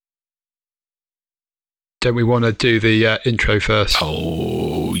Don't we want to do the intro first?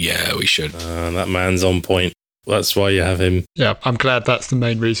 Oh, yeah, we should. That man's on point. That's why you have him. Yeah, I'm glad that's the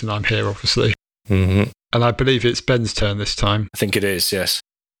main reason I'm here, obviously. Mm-hmm. And I believe it's Ben's turn this time. I think it is, yes.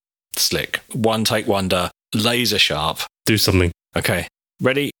 Slick. One take wonder. Laser sharp. Do something. Okay.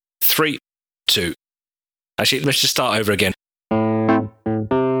 Ready? 3, 2. Actually, let's just start over again.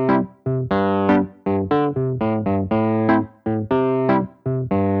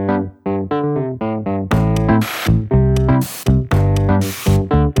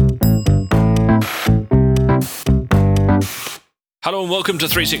 Hello and welcome to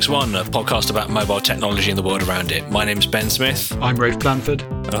 361, a podcast about mobile technology and the world around it. My name's Ben Smith. I'm Rafe Blanford.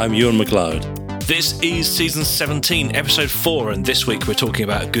 And I'm Ewan McLeod. This is season 17, episode 4, and this week we're talking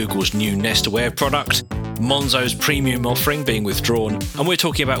about Google's new Nest Aware product, Monzo's premium offering being withdrawn, and we're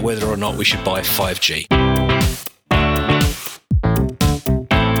talking about whether or not we should buy 5G.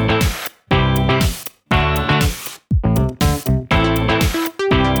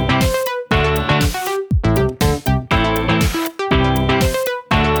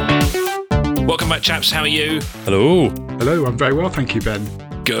 Welcome back, chaps. How are you? Hello. Hello, I'm very well, thank you, Ben.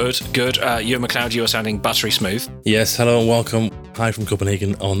 Good. Ewan McLeod, you're sounding buttery smooth. Yes, hello and welcome. Hi from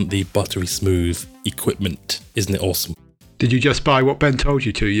Copenhagen on the buttery smooth equipment. Isn't it awesome? Did you just buy what Ben told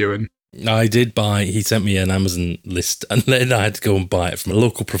you to, Ewan? I did buy, he sent me an Amazon list and then I had to go and buy it from a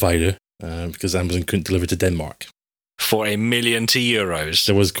local provider because Amazon couldn't deliver to Denmark. For €1 million.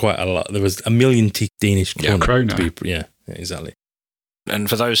 There was quite a lot. There was 1 million Danish krona. Yeah, exactly. And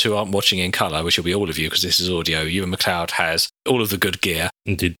for those who aren't watching in colour, which will be all of you because this is audio, Ewan McLeod has all of the good gear.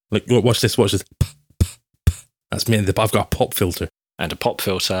 Indeed. Look, watch this. That's me. I've got a pop filter. And a pop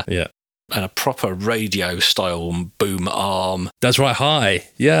filter. Yeah. And a proper radio-style boom arm. That's right. Hi.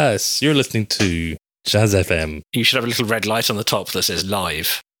 Yes, you're listening to Jazz FM. You should have a little red light on the top that says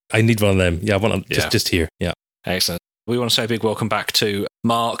live. I need one of them. Yeah, I want them just here. Yeah. Excellent. We want to say a big welcome back to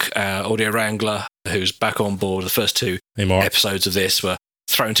Mark, our audio wrangler, who's back on board. The first 2 episodes of this were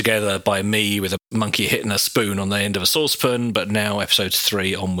thrown together by me with a monkey hitting a spoon on the end of a saucepan, but now episodes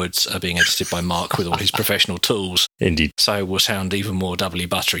 3 onwards are being edited by Mark with all his professional tools. Indeed. So we'll sound even more doubly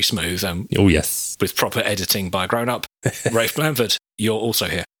buttery smooth. Oh, yes. With proper editing by a grown-up. Rafe Blanford, you're also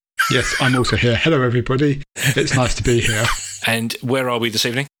here. Yes, I'm also here. Hello, everybody. It's nice to be here. And where are we this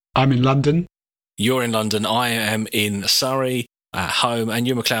evening? I'm in London. You're in London. I am in Surrey, at home. And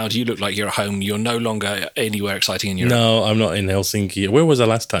you, McLeod, you look like you're at home. You're no longer anywhere exciting in Europe. No, I'm not in Helsinki. Where was I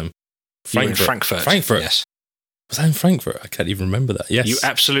last time? Frankfurt. Frankfurt. Yes. Was I in Frankfurt? I can't even remember that. Yes. You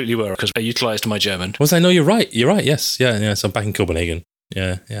absolutely were, because I utilised my German. Was I? No, you're right. You're right. Yes. Yeah. So I'm back in Copenhagen.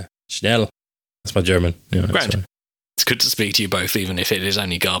 Yeah. Schnell. That's my German. Yeah, Grand. Right. It's good to speak to you both, even if it is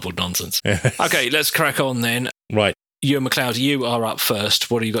only garbled nonsense. Okay, let's crack on then. Right. You, McLeod, you are up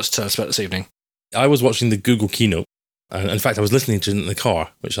first. What have you got to tell us about this evening? I was watching the Google keynote. And in fact, I was listening to it in the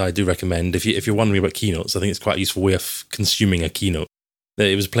car, which I do recommend. If you're wondering about keynotes, I think it's quite a useful way of consuming a keynote.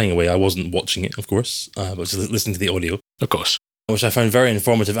 It was playing away. I wasn't watching it, of course, but just listening to the audio. Of course. Which I found very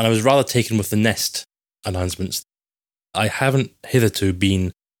informative. And I was rather taken with the Nest announcements. I haven't hitherto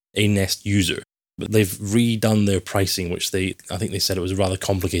been a Nest user, but they've redone their pricing, which I think they said it was rather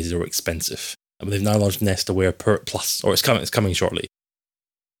complicated or expensive. But they've now launched Nest Aware Plus, or it's coming shortly.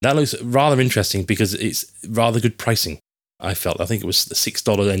 That looks rather interesting because it's rather good pricing, I felt. I think it was the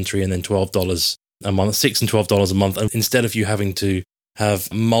 $6 entry and then $12 a month, $6 and $12 a month. And instead of you having to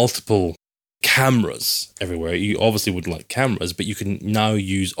have multiple cameras everywhere, you obviously wouldn't like cameras, but you can now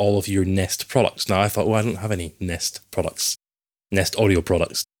use all of your Nest products. Now, I thought, I don't have any Nest products, Nest audio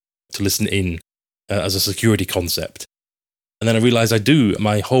products to listen in as a security concept. And then I realized I do.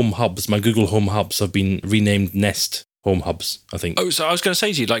 My home hubs, my Google Home hubs have been renamed Nest Home hubs, I think. Oh, so I was going to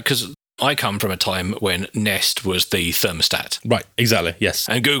say to you, because I come from a time when Nest was the thermostat. Right, exactly, yes.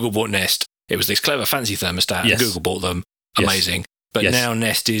 And Google bought Nest. It was this clever, fancy thermostat, yes. And Google bought them. Amazing. Yes. But now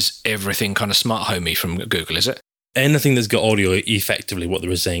Nest is everything kind of smart homey from Google, is it? Anything that's got audio, effectively, what they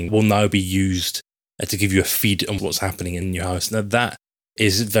were saying, will now be used to give you a feed on what's happening in your house. Now, that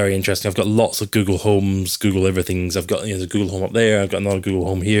is very interesting. I've got lots of Google Homes, Google everythings. I've got the Google Home up there. I've got another Google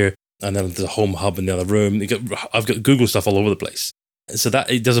Home here. And then there's a home hub in the other room. I've got Google stuff all over the place. So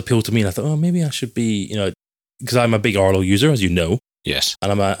that it does appeal to me. And I thought, maybe I should be, because I'm a big Arlo user, as you know. Yes.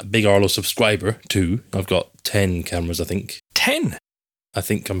 And I'm a big Arlo subscriber too. I've got 10 cameras, I think. 10? I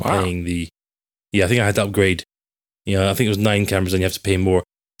think I'm paying I think I had to upgrade. I think it was 9 cameras and you have to pay more.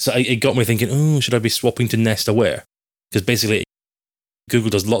 So it got me thinking, should I be swapping to Nest Aware? Because basically,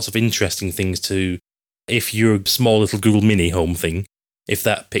 Google does lots of interesting things to, if your small little Google Mini home thing, if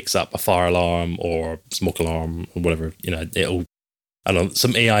that picks up a fire alarm or smoke alarm or whatever, it'll I don't know,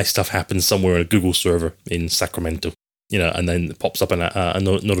 some AI stuff happens somewhere on a Google server in Sacramento, and then it pops up a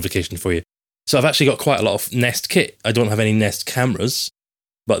notification for you. So I've actually got quite a lot of Nest kit. I don't have any Nest cameras,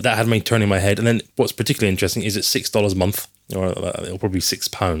 but that had me turning my head. And then what's particularly interesting is it's $6 a month, or it'll probably be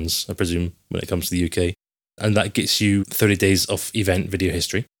 £6, I presume, when it comes to the UK. And that gets you 30 days of event video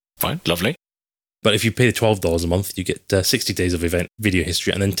history. Fine, lovely. But if you pay the $12 a month, you get 60 days of event video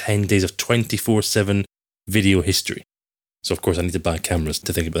history and then 10 days of 24/7 video history. So, of course, I need to buy cameras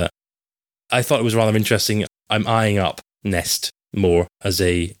to think about that. I thought it was rather interesting. I'm eyeing up Nest more as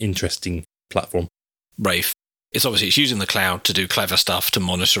a interesting platform. Rafe, it's using the cloud to do clever stuff to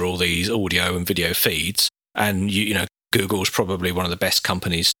monitor all these audio and video feeds. And, Google's probably one of the best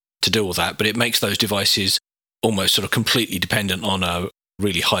companies to do all that. But it makes those devices almost sort of completely dependent on a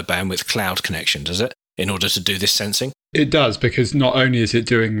really high bandwidth cloud connection, does it, in order to do this sensing? It does, because not only is it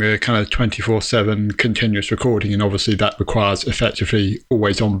doing the kind of 24/7 continuous recording, and obviously that requires effectively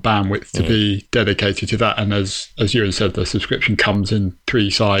always on bandwidth to be dedicated to that. And as Ewan said, the subscription comes in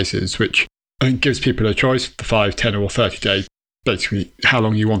 3 sizes, which I think gives people a choice, the 5, 10 or 30 day, basically how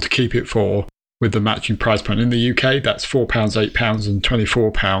long you want to keep it for, with the matching price point. In the UK, that's £4, £8 and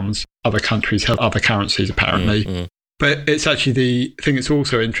 £24. Other countries have other currencies, apparently. But it's actually the thing that's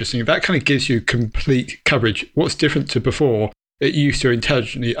also interesting. That kind of gives you complete coverage. What's different to before, it used to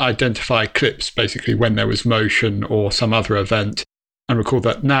intelligently identify clips, basically when there was motion or some other event, and record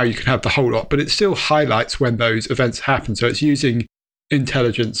that. Now you can have the whole lot, but it still highlights when those events happen. So it's using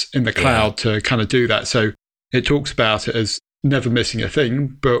intelligence in the cloud to kind of do that. So it talks about it as never missing a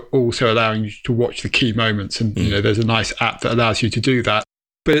thing, but also allowing you to watch the key moments. And, there's a nice app that allows you to do that.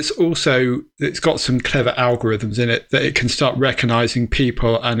 But it's got some clever algorithms in it that it can start recognizing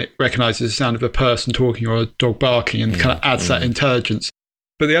people, and it recognizes the sound of a person talking or a dog barking, and kind of adds that intelligence.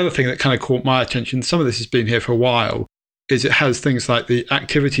 But the other thing that kind of caught my attention, some of this has been here for a while, is it has things like the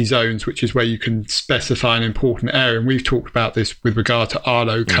activity zones, which is where you can specify an important area. And we've talked about this with regard to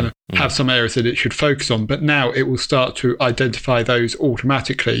Arlo, kind of have some areas that it should focus on. But now it will start to identify those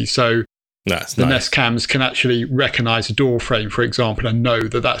automatically. So the Nest cams can actually recognize a door frame, for example, and know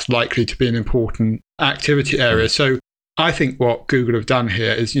that that's likely to be an important activity area. So I think what Google have done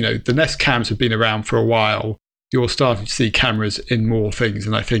here is, the Nest cams have been around for a while. You're starting to see cameras in more things.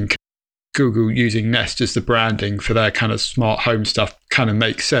 And I think Google using Nest as the branding for their kind of smart home stuff kind of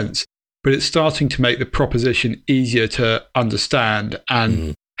makes sense. But it's starting to make the proposition easier to understand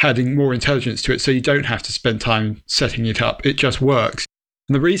and adding more intelligence to it, so you don't have to spend time setting it up. It just works.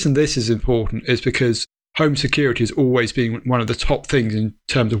 And the reason this is important is because home security has always been one of the top things in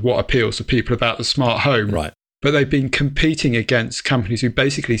terms of what appeals to people about the smart home. Right. But they've been competing against companies who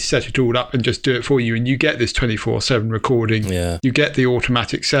basically set it all up and just do it for you. And you get this 24/7 recording. Yeah. You get the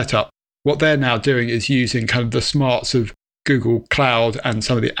automatic setup. What they're now doing is using kind of the smarts of Google Cloud and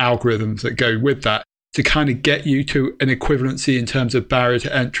some of the algorithms that go with that to kind of get you to an equivalency in terms of barrier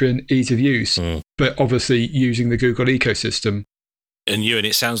to entry and ease of use, but obviously using the Google ecosystem. And Ewan,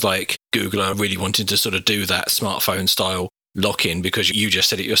 it sounds like Google are really wanting to sort of do that smartphone style lock-in, because you just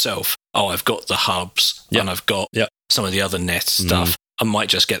said it yourself. Oh, I've got the hubs and I've got some of the other Nest stuff. I might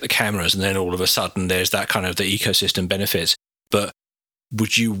just get the cameras, and then all of a sudden there's that kind of the ecosystem benefits. But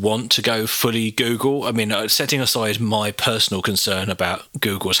would you want to go fully Google? I mean, setting aside my personal concern about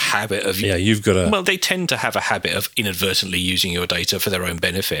Google's habit of... you've got to... Well, they tend to have a habit of inadvertently using your data for their own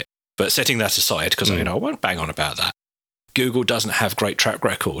benefit. But setting that aside, because I won't bang on about that, Google doesn't have great track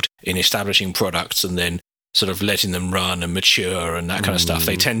record in establishing products and then sort of letting them run and mature and that kind of stuff.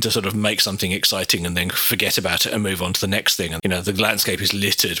 They tend to sort of make something exciting and then forget about it and move on to the next thing. And, the landscape is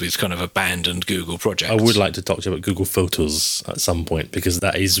littered with kind of abandoned Google projects. I would like to talk to you about Google Photos at some point, because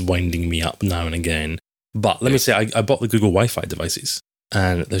that is winding me up now and again. But let me say, I bought the Google Wi-Fi devices,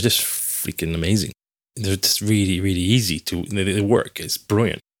 and they're just freaking amazing. They're just really, really easy to... They work. It's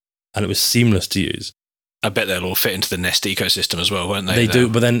brilliant. And it was seamless to use. I bet they'll all fit into the Nest ecosystem as well, won't they? They do,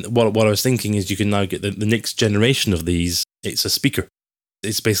 but then what I was thinking is you can now get the next generation of these. It's a speaker.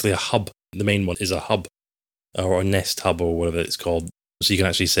 It's basically a hub. The main one is a hub, or a Nest hub, or whatever it's called. So you can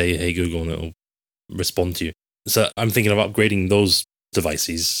actually say, hey, Google, and it'll respond to you. So I'm thinking of upgrading those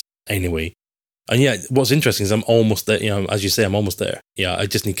devices anyway. And what's interesting is I'm almost there. As you say, I'm almost there. Yeah, I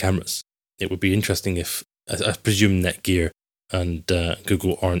just need cameras. It would be interesting if, I presume Netgear and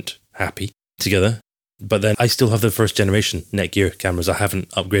Google aren't happy together. But then I still have the first generation Netgear cameras. I haven't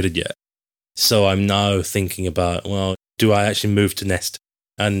upgraded yet. So I'm now thinking about, well, do I actually move to Nest?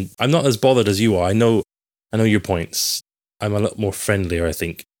 And I'm not as bothered as you are. I know your points. I'm a lot more friendlier, I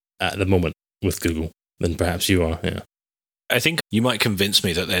think, at the moment with Google than perhaps you are. Yeah. I think you might convince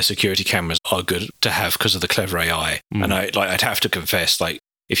me that their security cameras are good to have because of the clever AI. And I'd have to confess, like,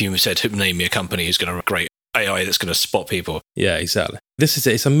 if you said, name me a company who's going to have a great AI that's going to spot people. Yeah, exactly.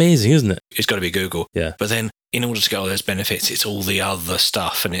 It's amazing, isn't it? It's got to be Google. Yeah. But then in order to get all those benefits, it's all the other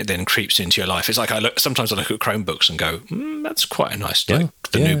stuff, and it then creeps into your life. It's like sometimes I look at Chromebooks and go, that's quite a nice, like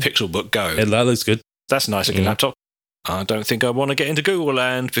the new Pixelbook Go. Yeah, that looks good. That's a nice looking laptop. I don't think I want to get into Google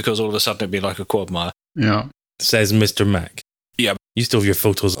land because all of a sudden it'd be like a quagmire. Yeah. Says Mr. Mac. Yeah. You still have your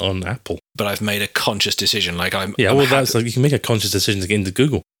photos on Apple. But I've made a conscious decision. Like that's like you can make a conscious decision to get into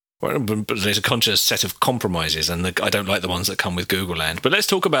Google. Well, but there's a conscious set of compromises, and I don't like the ones that come with Google land. But let's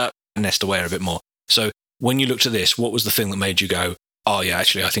talk about Nest Aware a bit more. So when you looked at this, what was the thing that made you go, oh yeah,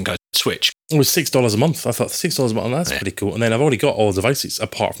 actually, I think I'd switch? It was $6 a month. I thought $6 a month, that's pretty cool. And then I've already got all the devices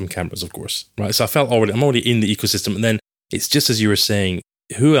apart from cameras, of course. Right. So I'm already in the ecosystem. And then it's just as you were saying,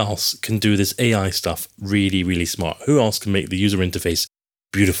 who else can do this AI stuff really, really smart? Who else can make the user interface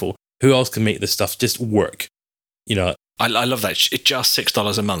beautiful? Who else can make this stuff just work? You know, I love that. It's just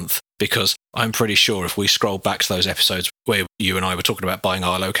 $6 a month, because I'm pretty sure if we scroll back to those episodes where you and I were talking about buying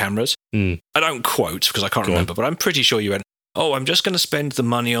Arlo cameras, I don't quote because I can't remember, but I'm pretty sure you went, oh, I'm just going to spend the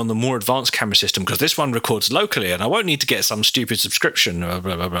money on the more advanced camera system because this one records locally and I won't need to get some stupid subscription, blah,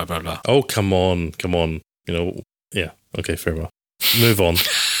 blah, blah, blah, blah. Oh, come on. You know, yeah. Okay, fair enough. Move on.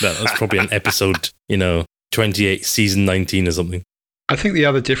 That's probably an episode, 28, season 19 or something. I think the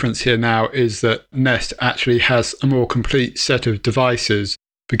other difference here now is that Nest actually has a more complete set of devices,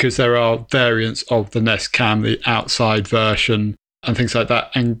 because there are variants of the Nest Cam, the outside version and things like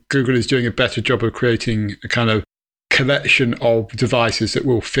that. And Google is doing a better job of creating a kind of collection of devices that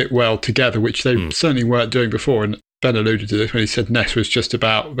will fit well together, which they certainly weren't doing before. And Ben alluded to this when he said Nest was just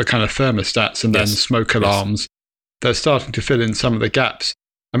about the kind of thermostats and then smoke alarms. They're starting to fill in some of the gaps.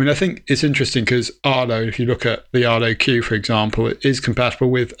 I mean, I think it's interesting because Arlo, if you look at the Arlo Q, for example, it is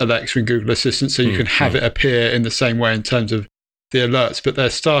compatible with Alexa and Google Assistant, so you can have it appear in the same way in terms of the alerts, but they're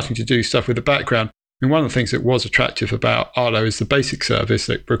starting to do stuff with the background. I mean, one of the things that was attractive about Arlo is the basic service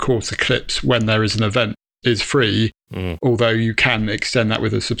that records the clips when there is an event is free, although you can extend that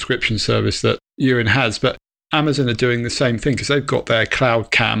with a subscription service that Ewan has. But Amazon are doing the same thing because they've got their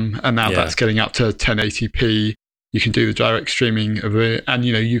cloud cam, and now that's getting up to 1080p. You can do the direct streaming of it, and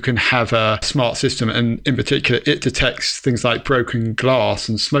you can have a smart system, and in particular it detects things like broken glass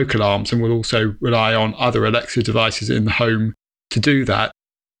and smoke alarms, and will also rely on other Alexa devices in the home to do that.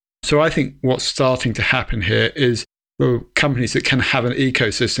 So I think what's starting to happen here is companies that can have an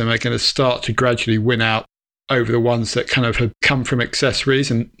ecosystem are going to start to gradually win out over the ones that kind of have come from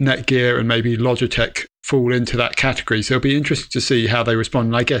accessories, and Netgear and maybe Logitech fall into that category. So it'll be interesting to see how they respond.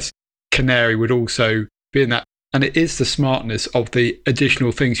 And I guess Canary would also be in that. And it is the smartness of the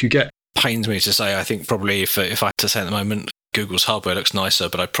additional things you get. Pains me to say, I think probably if I had to say at the moment, Google's hardware looks nicer,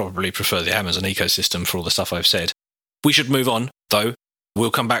 but I probably prefer the Amazon ecosystem for all the stuff I've said. We should move on, though. We'll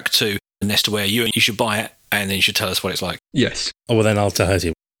come back to Nest Aware. You should buy it, and then you should tell us what it's like. Yes. Oh, well, then I'll tell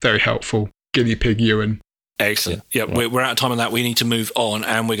you. Very helpful. Guinea pig Ewan. Excellent. Yeah, right. We're out of time on that. We need to move on,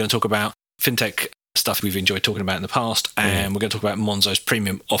 and we're going to talk about fintech stuff we've enjoyed talking about in the past, and we're going to talk about Monzo's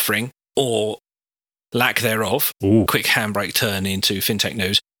premium offering, or lack thereof. Quick handbrake turn into fintech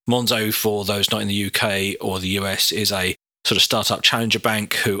news. Monzo, for those not in the UK or the US, is a sort of startup challenger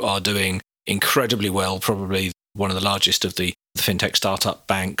bank who are doing incredibly well, probably one of the largest of the fintech startup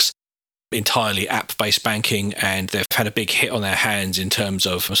banks, entirely app-based banking, and they've had a big hit on their hands in terms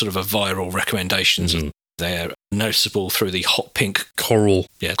of sort of a viral recommendations. They're noticeable through the hot pink Coral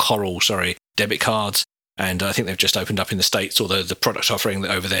debit cards. And I think they've just opened up in the States, although the product offering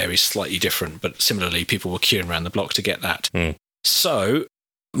over there is slightly different. But similarly, people were queuing around the block to get that. So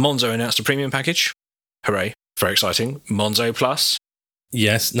Monzo announced a premium package. Hooray. Very exciting. Monzo Plus.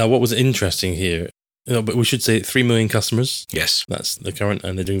 Yes. Now, what was interesting here, but we should say 3 million customers. Yes. That's the current,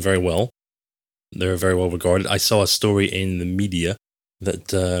 and they're doing very well. They're very well regarded. I saw a story in the media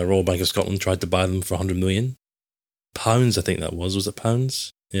that Royal Bank of Scotland tried to buy them for £100 million. I think that was. Was it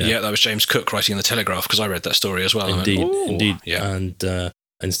pounds? Yeah, that was James Cook writing in the Telegraph, because I read that story as well. Indeed. Yeah. And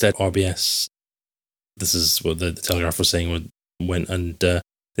instead, RBS, this is what the Telegraph was saying, went and they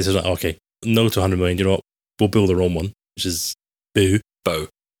said, okay, no to 100 million, you know what, we'll build our own one, which is Bo.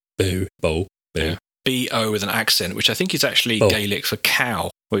 Yeah. B-O with an accent, which I think is actually Gaelic for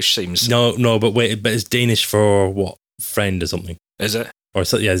cow, which seems... No, but it's Danish for what? Friend or something. Is it? Or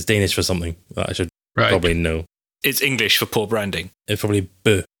it's Danish for something that I should probably know. It's English for poor branding. It's probably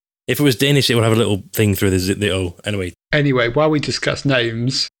B. If it was Danish, it would have a little thing through the O. Anyway, while we discuss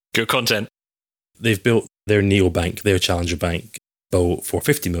names... Good content. They've built their neobank, their challenger bank, for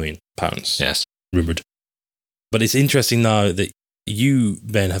 £50 million. Yes. Rumoured. But it's interesting now that you,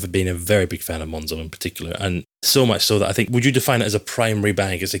 Ben, have been a very big fan of Monzo in particular, and so much so that I think, would you define it as a primary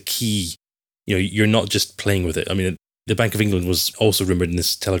bank, as a key? You're not just playing with it. I mean, the Bank of England was also rumoured in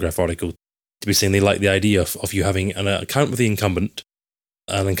this Telegraph article to be saying they like the idea of you having an account with the incumbent,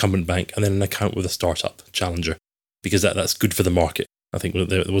 an incumbent bank, and then an account with a startup challenger, because that's good for the market. I think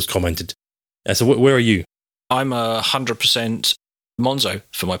that was commented. So where are you? I'm 100% Monzo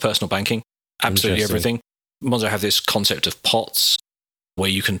for my personal banking. Absolutely everything. Monzo have this concept of pots where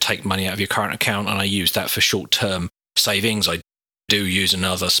you can take money out of your current account, and I use that for short-term savings. I do use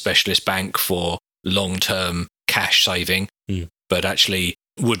another specialist bank for long-term cash saving, but actually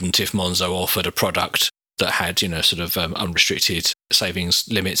wouldn't if Monzo offered a product that had, sort of unrestricted savings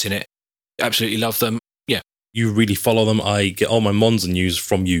limits in it. Absolutely love them. Yeah. You really follow them. I get all my Monzo news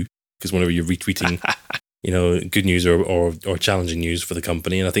from you, because whenever you're retweeting, good news or challenging news for the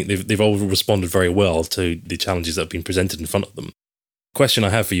company, and I think they've all responded very well to the challenges that have been presented in front of them. Question I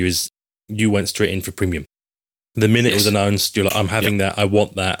have for you is, you went straight in for premium. The minute it was announced, you're like, I'm having that, I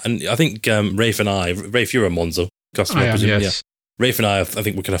want that. And I think Rafe, you're a Monzo customer, I am, yes. Yeah. Rafe and I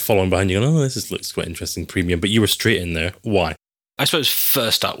think we're kind of following behind you, going, this looks quite interesting, premium. But you were straight in there. Why? I suppose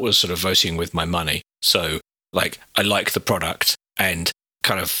first up was sort of voting with my money. So, I like the product, and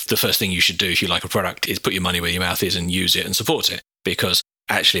kind of the first thing you should do if you like a product is put your money where your mouth is and use it and support it. Because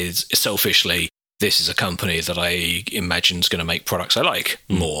actually, selfishly, this is a company that I imagine is going to make products I like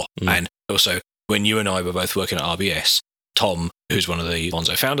more. And also, when you and I were both working at RBS, Tom, who's one of the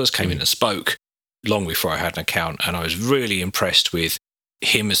Monzo founders, came in and spoke long before I had an account, and I was really impressed with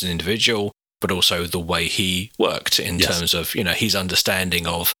him as an individual, but also the way he worked in terms of, his understanding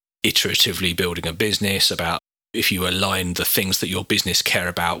of iteratively building a business, about if you align the things that your business care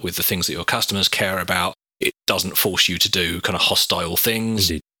about with the things that your customers care about, it doesn't force you to do kind of hostile things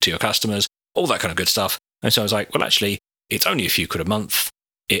to your customers, all that kind of good stuff. And so I was like, well, actually, it's only a few quid a month.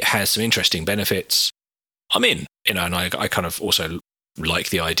 It has some interesting benefits. I'm in, and I kind of also like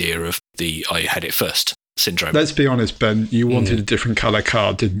the idea of the I had it first syndrome. Let's be honest, Ben, you wanted a different colour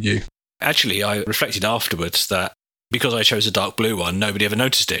card, didn't you? Actually, I reflected afterwards that because I chose a dark blue one, nobody ever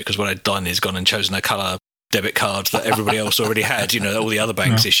noticed it, because what I'd done is gone and chosen a colour debit card that everybody else already had. All the other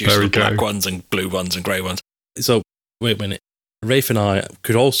banks issues, the black ones and blue ones and grey ones. So, wait a minute. Rafe and I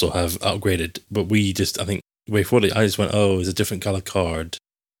could also have upgraded, but we just, I think, Rafe, I just went, it's a different colour card.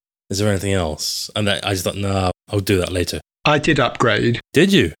 Is there anything else? And I just thought, no, I'll do that later. I did upgrade.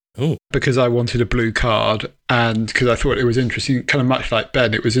 Did you? Oh. Because I wanted a blue card, and because I thought it was interesting, kind of much like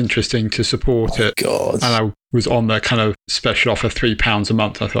Ben, it was interesting to support it. God. And I was on the kind of special offer, £3 a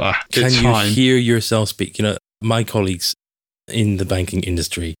month. I thought, it's fine. Can you hear yourself speak? My colleagues in the banking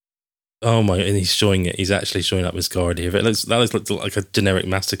industry, oh my, and he's showing it. He's actually showing up his card here. That looks like a generic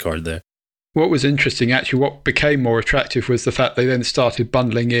MasterCard there. What was interesting, actually, what became more attractive was the fact they then started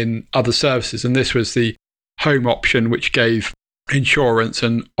bundling in other services. And this was the home option, which gave insurance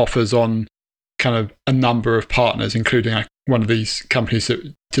and offers on kind of a number of partners, including one of these companies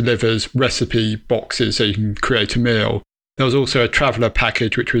that delivers recipe boxes so you can create a meal. There was also a traveller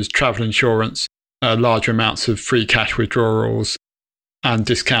package, which was travel insurance, larger amounts of free cash withdrawals, and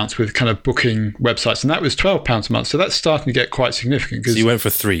discounts with kind of booking websites. And that was £12 a month. So that's starting to get quite significant. So you went for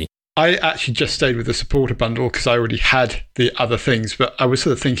 3. I actually just stayed with the supporter bundle because I already had the other things, but I was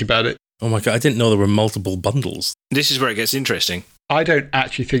sort of thinking about it. Oh my God, I didn't know there were multiple bundles. This is where it gets interesting. I don't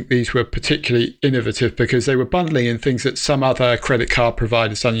actually think these were particularly innovative because they were bundling in things that some other credit card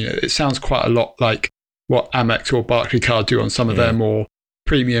providers done. It sounds quite a lot like what Amex or Barclaycard do on some of their more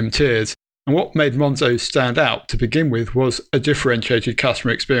premium tiers. And what made Monzo stand out to begin with was a differentiated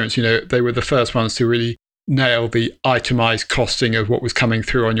customer experience. They were the first ones to really nail the itemized costing of what was coming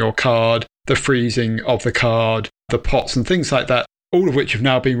through on your card, the freezing of the card, the pots and things like that, all of which have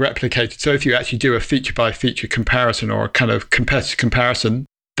now been replicated. So if you actually do a feature by feature comparison or a kind of competitive comparison,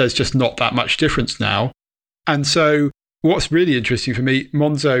 there's just not that much difference now. And so what's really interesting for me,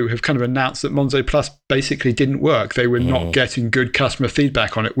 Monzo have kind of announced that Monzo Plus basically didn't work. They were not getting good customer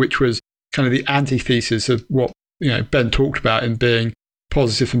feedback on it, which was kind of the antithesis of what Ben talked about in being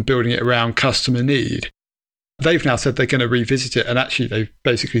positive and building it around customer need. They've now said they're going to revisit it, and actually they've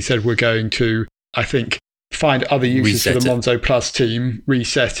basically said we're going to, I think, find other uses for the Monzo Plus team,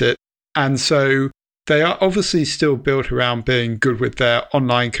 reset it. And so they are obviously still built around being good with their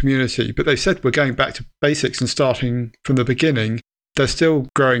online community, but they said we're going back to basics and starting from the beginning. They're still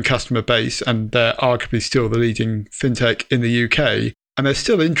growing customer base, and they're arguably still the leading fintech in the UK. And they're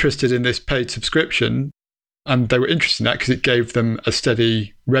still interested in this paid subscription. And they were interested in that because it gave them a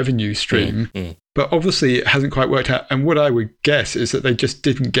steady revenue stream. But obviously it hasn't quite worked out. And what I would guess is that they just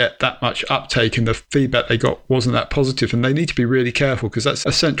didn't get that much uptake and the feedback they got wasn't that positive. And they need to be really careful because that's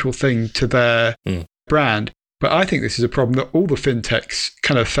a central thing to their brand. But I think this is a problem that all the fintechs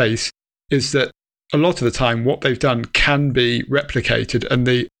kind of face, is that a lot of the time what they've done can be replicated and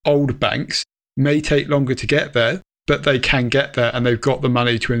the old banks may take longer to get there, but they can get there and they've got the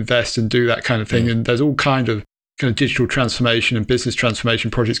money to invest and do that kind of thing. And there's all kind of digital transformation and business transformation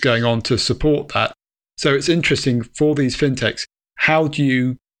projects going on to support that. So it's interesting for these fintechs, how do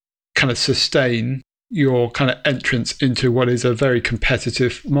you kind of sustain your kind of entrance into what is a very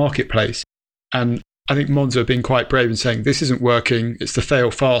competitive marketplace? And I think Monzo have been quite brave in saying, this isn't working, it's the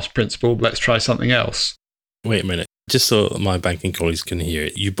fail fast principle, let's try something else. Wait a minute, just so my banking colleagues can hear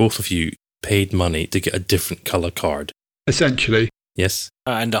it, both of you paid money to get a different colour card. Essentially. Yes.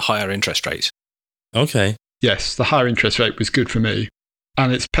 And a higher interest rate. Okay. Yes, the higher interest rate was good for me.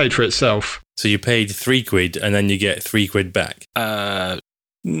 And it's paid for itself. So you paid £3 and then you get £3 back?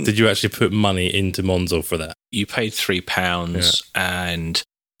 Did you actually put money into Monzo for that? You paid £3 and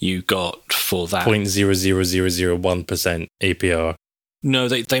you got for that 0.00001% APR. No,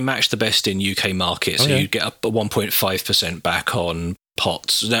 they match the best in UK market, so you get a 1.5% back on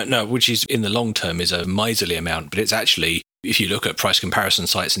pots. No, which is in the long term is a miserly amount, but it's actually, if you look at price comparison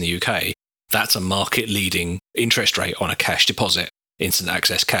sites in the UK, that's a market-leading interest rate on a cash deposit, instant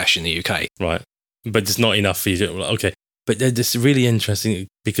access cash in the UK. Right. But it's not enough for you to... Okay. But it's really interesting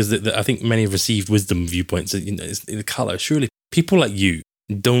because I think many have received wisdom viewpoints. It's the colour. Surely people like you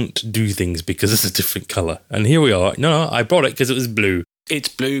don't do things because it's a different colour. And here we are. No, I bought it because it was blue. It's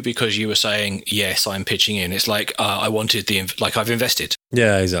blue because you were saying, yes, I'm pitching in. It's like, I wanted I've invested.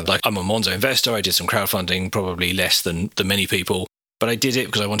 Yeah, exactly. Like, I'm a Monzo investor. I did some crowdfunding, probably less than many people. But I did it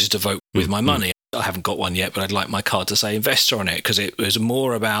because I wanted to vote with my money. I haven't got one yet, but I'd like my card to say investor on it because it was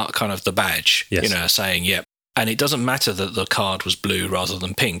more about kind of the badge, saying, yep. And it doesn't matter that the card was blue rather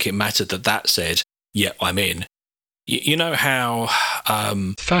than pink. It mattered that said, yep, I'm in. You know how...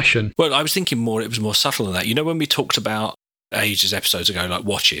 fashion. Well, I was thinking it was more subtle than that. You know when we talked about episodes ago, like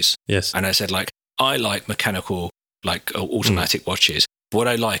watches? Yes. And I said, like, I like mechanical, like automatic watches. What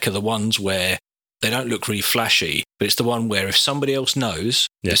I like are the ones where they don't look really flashy, but it's the one where if somebody else knows,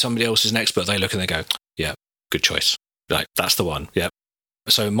 if somebody else is an expert, they look and they go, yeah, good choice. Like, that's the one. Yeah.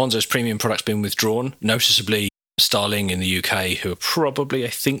 So Monzo's premium product's been withdrawn, noticeably Starling in the UK, who are probably, I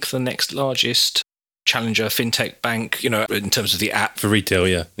think, the next largest challenger fintech bank, in terms of the app. For retail,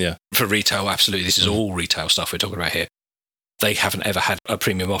 yeah. For retail, absolutely. This is all retail stuff we're talking about here. They haven't ever had a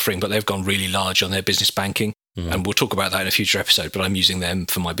premium offering, but they've gone really large on their business banking. And we'll talk about that in a future episode, but I'm using them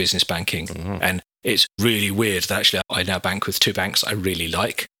for my business banking. And it's really weird that actually I now bank with two banks I really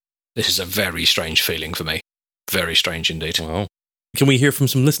like. This is a very strange feeling for me. Very strange indeed. Wow. Can we hear from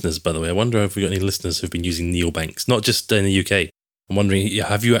some listeners, by the way? I wonder if we've got any listeners who've been using neobanks, not just in the UK. I'm wondering,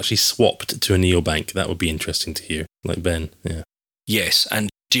 have you actually swapped to a neobank? That would be interesting to hear, like Ben. Yeah. Yes, and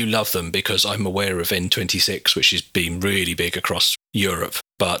do you love them? Because I'm aware of N26, which has been really big across Europe,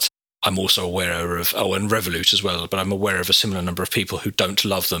 but I'm also aware of, and Revolut as well, but I'm aware of a similar number of people who don't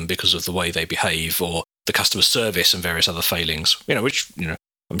love them because of the way they behave or the customer service and various other failings, which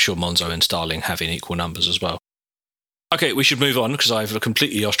I'm sure Monzo and Starling have in equal numbers as well. Okay, we should move on because I've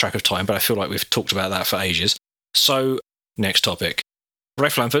completely lost track of time, but I feel like we've talked about that for ages. So, next topic.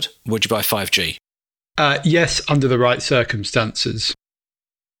 Rafe Lanford, would you buy 5G? Yes, under the right circumstances.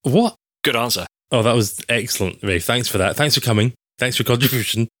 What? Good answer. Oh, that was excellent, Rafe. Thanks for that. Thanks for coming. Thanks for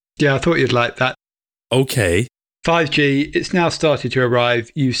contribution. Yeah, I thought you'd like that. Okay. 5G, it's now started to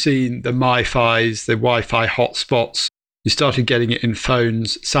arrive. You've seen the MiFis, the Wi-Fi hotspots. You started getting it in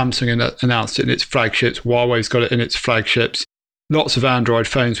phones. Samsung announced it in its flagships. Huawei's got it in its flagships. Lots of Android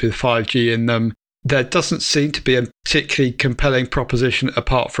phones with 5G in them. There doesn't seem to be a particularly compelling proposition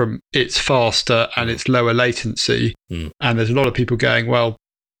apart from it's faster and it's lower latency. And there's a lot of people going, well,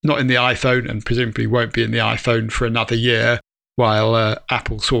 not in the iPhone and presumably won't be in the iPhone for another year while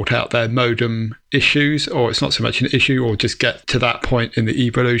Apple sort out their modem issues, or it's not so much an issue, or just get to that point in the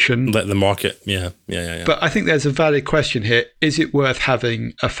evolution. Let the market, yeah. But I think there's a valid question here. Is it worth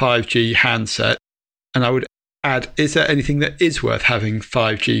having a 5G handset? And I would add, is there anything that is worth having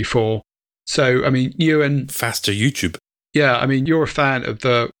 5G for? So, I mean, you and... Faster YouTube. Yeah, I mean, you're a fan of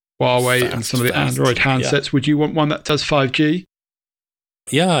the Huawei and some of the Android handsets. Yeah. Would you want one that does 5G?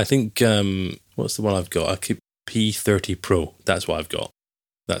 Yeah, I think, what's the one I've got? I keep P30 Pro. That's what I've got.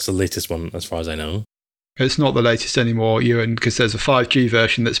 That's the latest one as far as I know. It's not the latest anymore, Ewan, because there's a 5G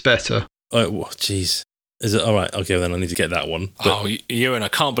version that's better. Oh, jeez. Is it? All right, okay, then I need to get that one. But Ewan, I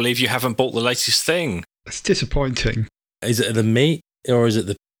can't believe you haven't bought the latest thing. It's disappointing. Is it the Mate or is it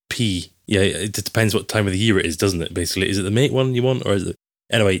the P? Yeah, it depends what time of the year it is, doesn't it, basically? Is it the Mate one you want, or is it...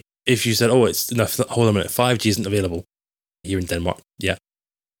 Anyway, if you said, hold on a minute, 5G isn't available here in Denmark, yeah.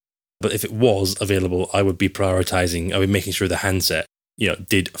 But if it was available, I would be prioritizing, I would be making sure the handset,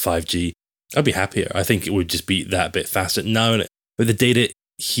 did 5G. I'd be happier. I think it would just be that bit faster. Now, but the data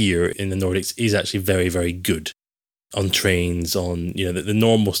here in the Nordics is actually very, very good on trains, on, the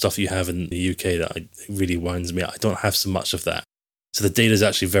normal stuff you have in the UK that really winds me out. I don't have so much of that. So the data is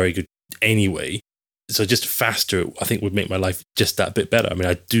actually very good anyway. So just faster, I think, would make my life just that bit better. I mean,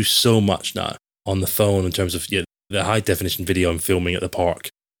 I do so much now on the phone in terms of the high definition video I'm filming at the park,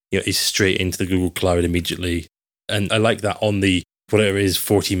 is straight into the Google Cloud immediately. And I like that on the, whatever it is,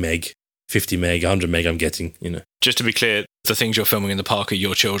 40 meg, 50 meg, 100 meg I'm getting, Just to be clear, the things you're filming in the park are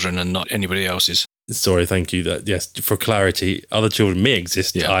your children and not anybody else's. Sorry, thank you. Yes, for clarity, other children may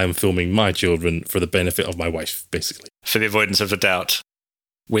exist. Yeah. I am filming my children for the benefit of my wife, basically. For the avoidance of a doubt.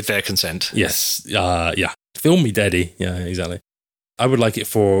 With their consent. Yes. Yeah. Film me, daddy. Yeah, exactly. I would like it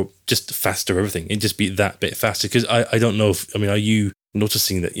for just faster everything. It'd just be that bit faster. Because I don't know are you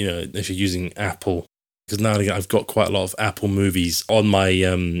noticing that, if you're using Apple, because now I've got quite a lot of Apple movies on my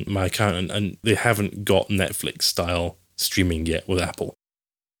my account and they haven't got Netflix style streaming yet with Apple.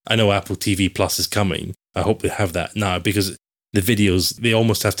 I know Apple TV Plus is coming. I hope they have that now because the videos, they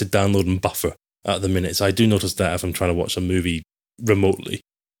almost have to download and buffer at the minute. So I do notice that if I'm trying to watch a movie remotely,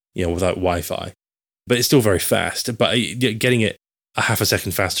 without Wi-Fi. But it's still very fast. But getting it a half a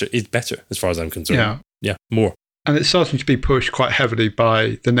second faster is better as far as I'm concerned. Yeah, more. And it's starting to be pushed quite heavily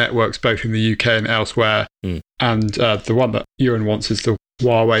by the networks, both in the UK and elsewhere. And the one that Ewan wants is the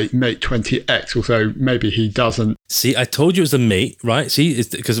Huawei Mate 20X, although maybe he doesn't. See, I told you it was the Mate, right? See, it's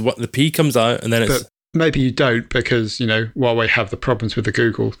because the P comes out and then it's... But maybe you don't because, Huawei have the problems with the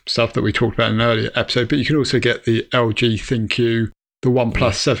Google stuff that we talked about in an earlier episode. But you can also get the LG ThinQ, the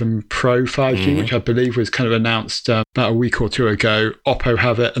OnePlus 7 Pro 5G, which I believe was kind of announced about a week or two ago. Oppo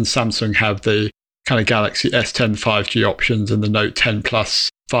have it and Samsung have the kind of Galaxy S10 5G options and the Note 10 Plus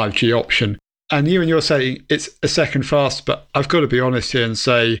 5G option. And you're saying it's a second fast, but I've got to be honest here and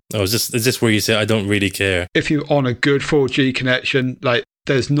say... Oh, is this where you say, I don't really care? If you're on a good 4G connection,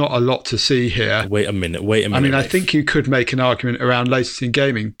 there's not a lot to see here. Wait a minute. I mean, I think you could make an argument around latency in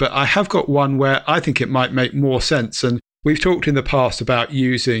gaming, but I have got one where I think it might make more sense. And we've talked in the past about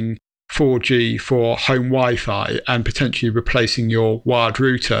using 4G for home Wi-Fi and potentially replacing your wired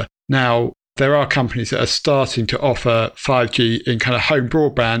router. Now, there are companies that are starting to offer 5G in kind of home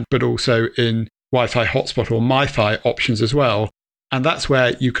broadband, but also in Wi-Fi hotspot or MiFi options as well. And that's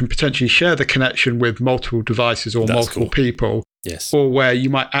where you can potentially share the connection with multiple devices or multiple people. Yes. Or where you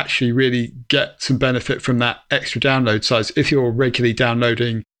might actually really get some benefit from that extra download size. If you're regularly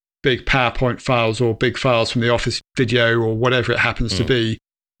downloading big PowerPoint files or big files from the office video or whatever it happens to be,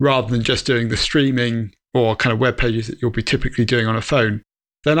 rather than just doing the streaming or kind of web pages that you'll be typically doing on a phone,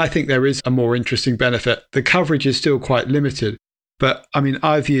 then I think there is a more interesting benefit. The coverage is still quite limited, but I mean,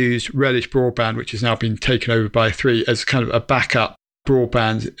 I've used Reddish Broadband, which has now been taken over by 3, as kind of a backup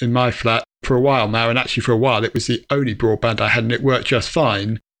broadband in my flat for a while now. And actually for a while, it was the only broadband I had and it worked just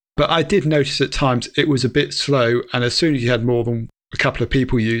fine. But I did notice at times it was a bit slow. And as soon as you had more than a couple of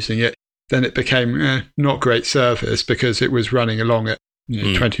people using it, then it became not great service because it was running along at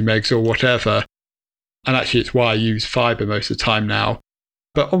 20 megs or whatever. And actually, it's why I use fiber most of the time now.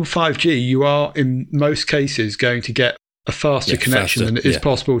 But on 5G, you are, in most cases, going to get a faster connection than it is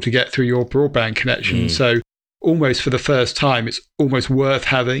possible to get through your broadband connection. So almost for the first time, it's almost worth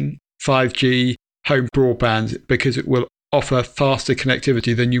having 5G home broadband because it will offer faster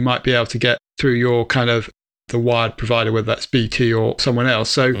connectivity than you might be able to get through your kind of the wired provider, whether that's BT or someone else.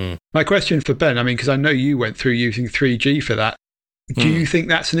 So my question for Ben, I mean, because I know you went through using 3G for that. Do you think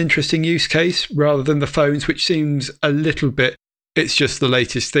that's an interesting use case rather than the phones, which seems a little bit, it's just the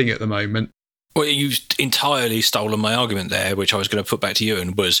latest thing at the moment? Well, you've entirely stolen my argument there, which I was going to put back to you,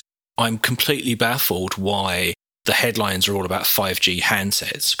 and was I'm completely baffled why the headlines are all about 5G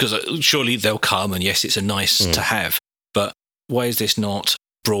handsets, because surely they'll come, and yes, it's a nice to have, but why is this not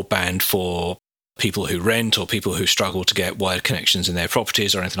broadband for people who rent or people who struggle to get wired connections in their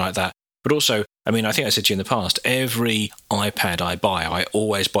properties or anything like that? But also, I mean, I think I said to you in the past, every iPad I buy, I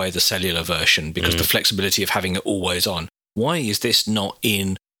always buy the cellular version because the flexibility of having it always on. Why is this not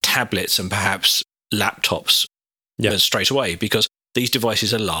in tablets and perhaps laptops straight away? Because these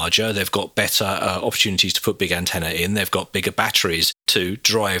devices are larger, they've got better opportunities to put big antenna in, they've got bigger batteries to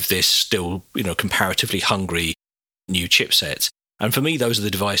drive this still, comparatively hungry new chipset. And for me, those are the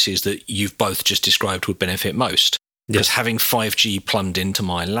devices that you've both just described would benefit most. Because having 5G plumbed into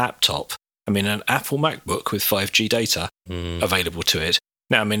my laptop, I mean, an Apple MacBook with 5G data available to it.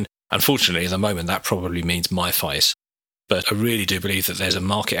 Now, I mean, Unfortunately, at the moment, that probably means MiFi's. But I really do believe that there's a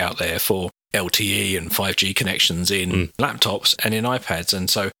market out there for LTE and 5G connections in laptops and in iPads. And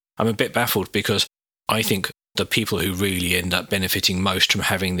so I'm a bit baffled because I think the people who really end up benefiting most from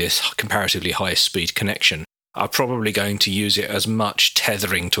having this comparatively high-speed connection are probably going to use it as much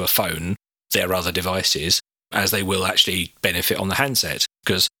tethering to a phone, their other devices, as they will actually benefit on the handset.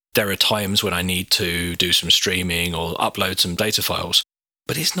 Because there are times when I need to do some streaming or upload some data files,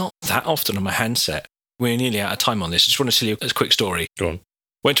 but it's not that often on my handset. We're nearly out of time on this. I just want to tell you a quick story. Go on.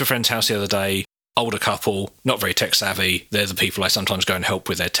 Went to a friend's house the other day, older couple, not very tech savvy. They're the people I sometimes go and help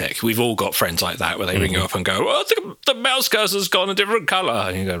with their tech. We've all got friends like that where they ring you up and go, oh, the mouse cursor's gone a different colour.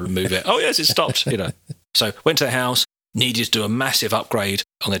 And you go, remove it. Oh, yes, it stopped, So went to their house, needed to do a massive upgrade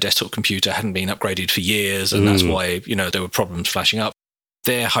on their desktop computer, hadn't been upgraded for years, and that's why, there were problems flashing up.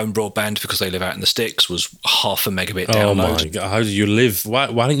 Their home broadband, because they live out in the sticks, was 0.5 megabit download. Oh my God, how do you live? Why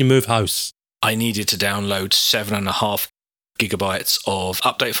don't you move house? I needed to download 7.5 gigabytes of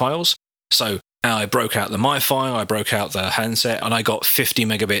update files. So I broke out the MiFi, I broke out the handset, and I got 50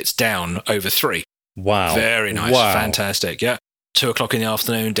 megabits down over 3. Wow. Very nice. Wow. Fantastic. Yeah. 2:00 in the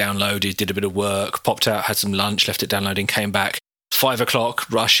afternoon, downloaded, did a bit of work, popped out, had some lunch, left it downloading, came back.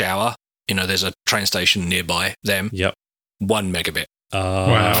 5:00, rush hour. There's a train station nearby them. Yep. 1 megabit.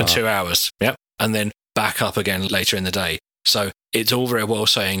 Wow. For 2 hours. Yep. And then back up again later in the day. So it's all very well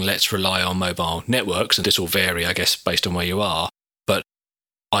saying let's rely on mobile networks, and this will vary, I guess, based on where you are. But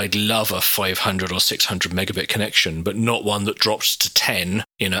I'd love a 500 or 600 megabit connection, but not one that drops to 10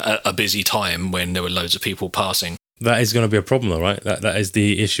 in a busy time when there were loads of people passing. That is going to be a problem, though, right? That is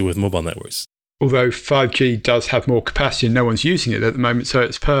the issue with mobile networks. Although 5G does have more capacity and no one's using it at the moment, so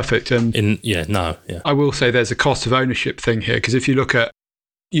it's perfect. And I will say there's a cost of ownership thing here, because if you look at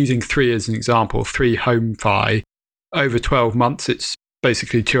using 3 as an example, 3 HomeFi, over 12 months, it's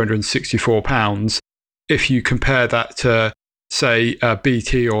basically £264. If you compare that to, say,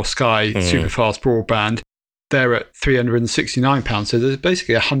 BT or Sky Superfast Broadband, they're at £369. So there's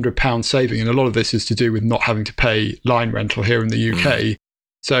basically £100 saving. And a lot of this is to do with not having to pay line rental here in the UK.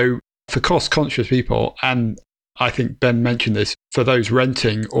 So for cost-conscious people, and I think Ben mentioned this, for those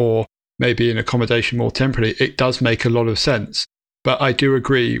renting or maybe in accommodation more temporarily, it does make a lot of sense. But I do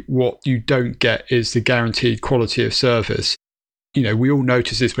agree, what you don't get is the guaranteed quality of service. We all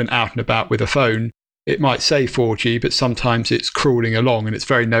notice this when out and about with a phone. It might say 4G, but sometimes it's crawling along, and it's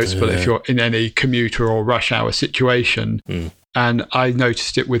very noticeable if you're in any commuter or rush hour situation. And I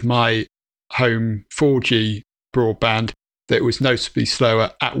noticed it with my home 4G broadband, that it was noticeably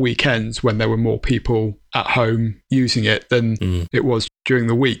slower at weekends when there were more people at home using it than it was during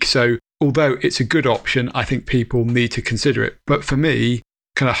the week. So although it's a good option, I think people need to consider it. But for me,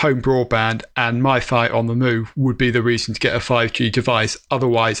 kind of home broadband and MiFi on the move would be the reason to get a 5G device.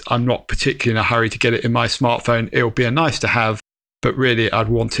 Otherwise, I'm not particularly in a hurry to get it in my smartphone. It'll be a nice to have, but really I'd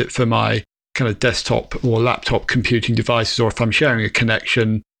want it for my kind of desktop or laptop computing devices, or if I'm sharing a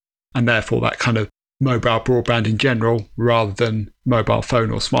connection, and therefore that kind of mobile broadband in general, rather than mobile phone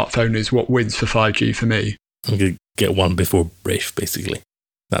or smartphone, is what wins for 5G for me. I'm going to get one before Rafe, basically.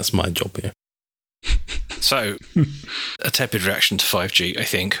 That's my job here. So, a tepid reaction to 5G, I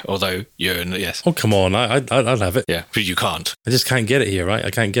think, although yes. Oh, come on, I'd have it. Yeah, but you can't. I just can't get it here, right? I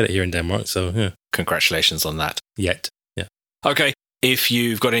can't get it here in Denmark, so yeah. Congratulations on that. Yet, yeah. Okay, if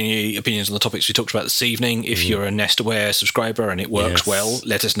you've got any opinions on the topics we talked about this evening, if you're a Nest Aware subscriber and it works well,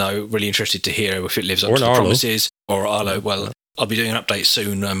 let us know. Really interested to hear if it lives up to the promises. Or Arlo. Well, I'll be doing an update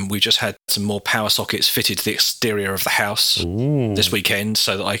soon. We just had some more power sockets fitted to the exterior of the house this weekend,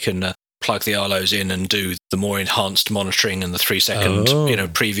 so that I can plug the Arlos in and do the more enhanced monitoring and the 3-second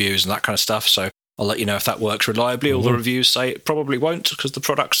previews and that kind of stuff. So I'll let you know if that works reliably. All the reviews say it probably won't, because the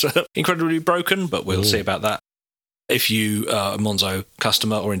product's incredibly broken, but we'll see about that. If you are a Monzo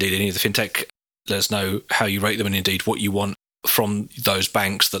customer, or indeed any of the fintech, let us know how you rate them and indeed what you want from those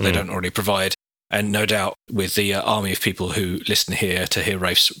banks that they don't already provide. And no doubt with the army of people who listen here to hear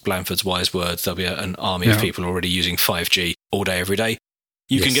Rafe Blanford's wise words, there'll be an army of people already using 5G all day, every day.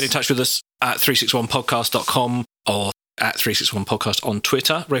 You can get in touch with us at 361podcast.com or at 361podcast on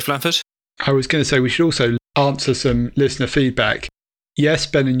Twitter. Rafe Blanford? I was going to say we should also answer some listener feedback. Yes,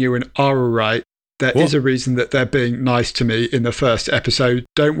 Ben and Ewan are all right. There is a reason that they're being nice to me in the first episode.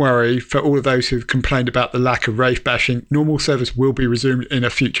 Don't worry, for all of those who've complained about the lack of Rafe bashing, normal service will be resumed in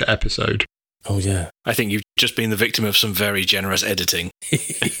a future episode. Oh, yeah. I think you've just been the victim of some very generous editing in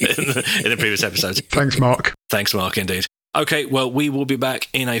the previous episodes. Thanks, Mark. Thanks, Mark, indeed. Okay, well, we will be back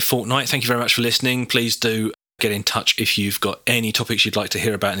in a fortnight. Thank you very much for listening. Please do get in touch if you've got any topics you'd like to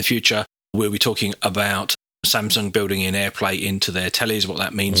hear about in the future. We'll be talking about Samsung building in AirPlay into their tellies, what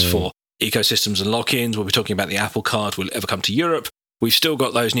that means for ecosystems and lock-ins. We'll be talking about the Apple Card. Will it ever come to Europe? We've still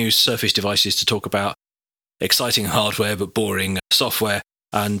got those new Surface devices to talk about. Exciting hardware, but boring software.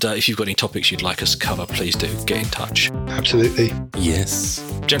 And if you've got any topics you'd like us to cover, please do get in touch. Absolutely. Yes.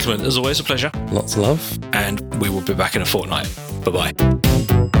 Gentlemen, as always, a pleasure. Lots of love. And we will be back in a fortnight. Bye-bye.